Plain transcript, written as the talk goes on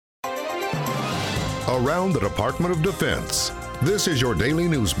around the Department of Defense. This is your daily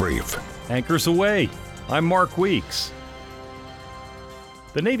news brief. Anchors away. I'm Mark Weeks.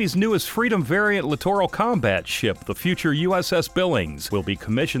 The Navy's newest Freedom Variant Littoral Combat Ship, the future USS Billings, will be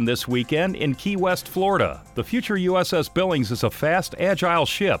commissioned this weekend in Key West, Florida. The future USS Billings is a fast, agile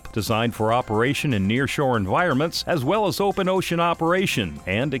ship designed for operation in nearshore environments as well as open ocean operation,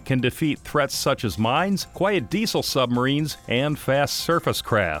 and it can defeat threats such as mines, quiet diesel submarines, and fast surface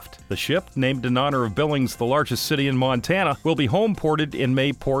craft. The ship, named in honor of Billings, the largest city in Montana, will be home-ported in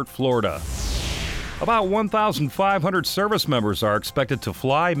Mayport, Florida. About 1,500 service members are expected to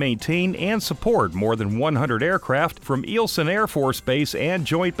fly, maintain, and support more than 100 aircraft from Eielson Air Force Base and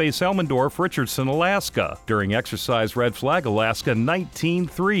Joint Base Elmendorf, Richardson, Alaska, during Exercise Red Flag Alaska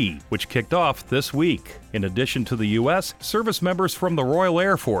 19-3, which kicked off this week. In addition to the U.S., service members from the Royal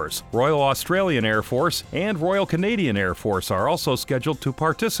Air Force, Royal Australian Air Force, and Royal Canadian Air Force are also scheduled to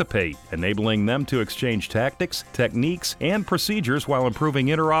participate, enabling them to exchange tactics, techniques, and procedures while improving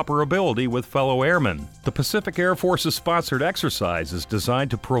interoperability with fellow airmen. The Pacific Air Force's sponsored exercise is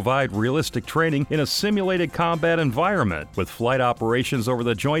designed to provide realistic training in a simulated combat environment, with flight operations over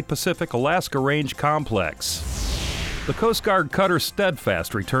the Joint Pacific-Alaska Range Complex. The Coast Guard cutter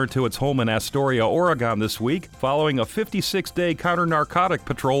Steadfast returned to its home in Astoria, Oregon this week following a 56-day counter-narcotic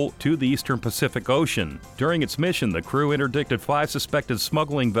patrol to the eastern Pacific Ocean. During its mission, the crew interdicted 5 suspected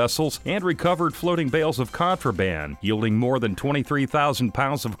smuggling vessels and recovered floating bales of contraband, yielding more than 23,000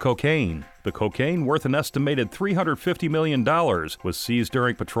 pounds of cocaine. The cocaine, worth an estimated $350 million, was seized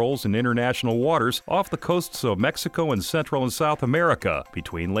during patrols in international waters off the coasts of Mexico and Central and South America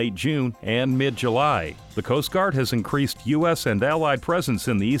between late June and mid-July. The Coast Guard has increased U.S. and Allied presence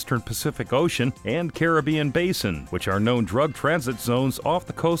in the eastern Pacific Ocean and Caribbean Basin, which are known drug transit zones off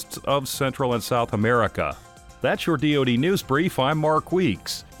the coasts of Central and South America. That's your DoD News Brief. I'm Mark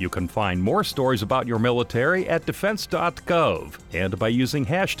Weeks. You can find more stories about your military at defense.gov and by using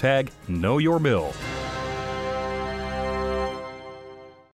hashtag KnowYourMil.